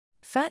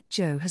Fat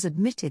Joe has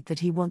admitted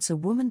that he wants a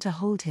woman to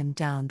hold him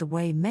down the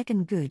way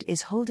Meagan Good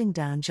is holding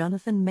down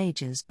Jonathan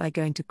Majors by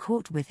going to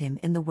court with him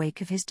in the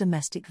wake of his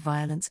domestic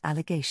violence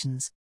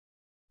allegations.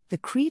 The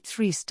Creed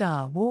 3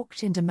 star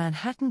walked into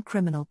Manhattan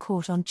criminal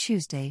court on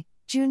Tuesday,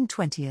 June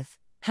 20,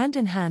 hand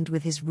in hand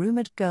with his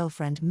rumored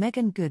girlfriend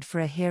Meagan Good for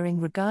a hearing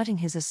regarding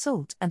his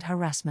assault and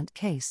harassment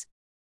case.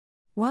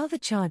 While the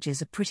charges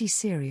are pretty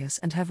serious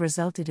and have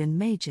resulted in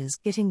Majors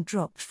getting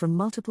dropped from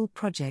multiple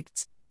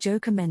projects, Joe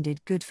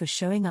commended Good for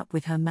showing up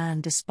with her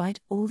man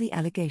despite all the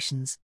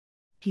allegations.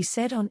 He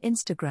said on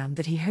Instagram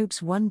that he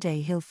hopes one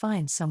day he'll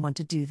find someone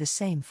to do the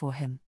same for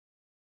him.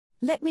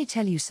 "Let me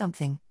tell you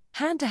something,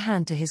 hand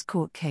to his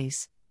court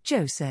case,"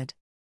 Joe said.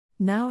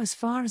 "Now as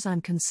far as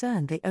I'm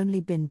concerned they only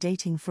been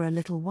dating for a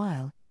little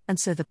while, and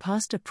so the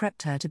pastor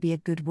prepped her to be a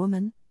good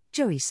woman,"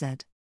 Joey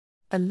said.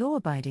 "A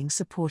law-abiding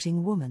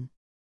supporting woman.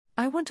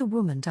 I want a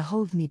woman to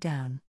hold me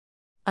down.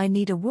 I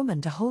need a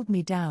woman to hold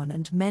me down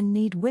and men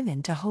need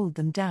women to hold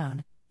them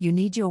down. You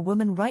need your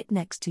woman right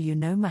next to you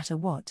no matter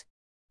what.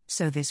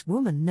 So this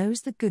woman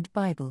knows the good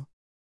Bible.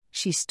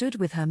 She stood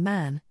with her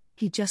man,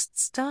 he just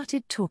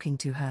started talking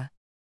to her."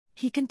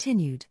 He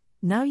continued,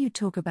 "Now you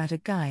talk about a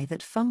guy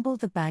that fumbled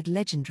the bag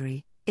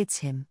legendary, it's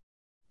him.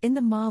 In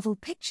the Marvel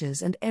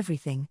pictures and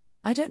everything,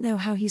 I don't know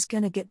how he's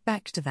gonna get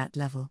back to that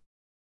level."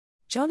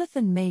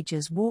 Jonathan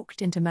Majors walked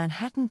into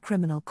Manhattan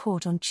criminal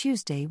court on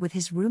Tuesday with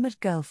his rumored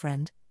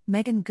girlfriend,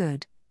 Meagan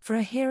Good, for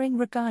a hearing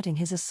regarding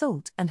his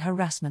assault and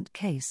harassment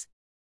case.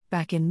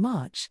 Back in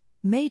March,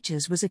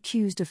 Majors was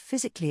accused of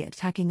physically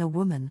attacking a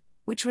woman,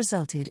 which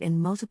resulted in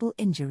multiple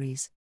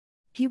injuries.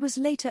 He was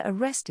later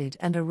arrested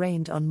and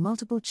arraigned on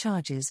multiple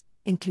charges,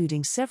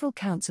 including several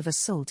counts of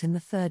assault in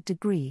the third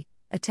degree,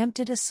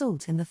 attempted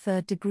assault in the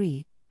third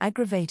degree,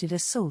 aggravated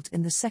assault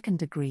in the second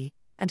degree,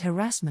 and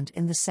harassment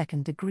in the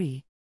second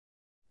degree.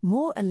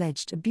 More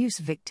alleged abuse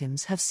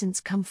victims have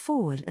since come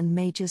forward and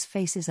Majors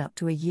faces up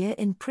to a year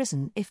in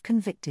prison if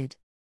convicted.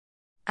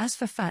 As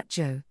for Fat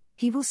Joe,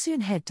 he will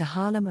soon head to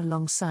Harlem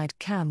alongside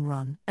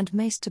Cameron and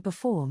Mace to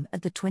perform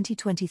at the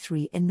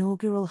 2023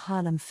 inaugural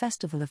Harlem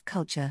Festival of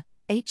Culture,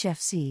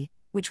 HFC,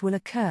 which will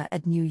occur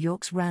at New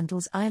York's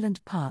Randall's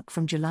Island Park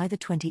from July the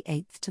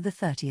 28th to the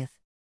 30th.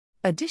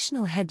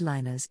 Additional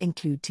headliners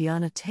include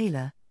Tiana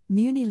Taylor,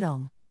 Muni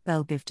Long,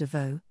 Belle Biv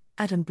DeVoe,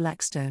 Adam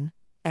Blackstone,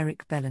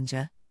 Eric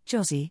Bellinger,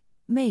 Josie,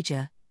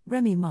 Major,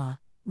 Remy Ma,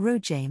 Ro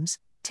James,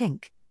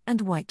 Tink, and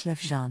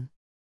Wyclef Jean.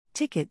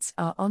 Tickets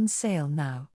are on sale now.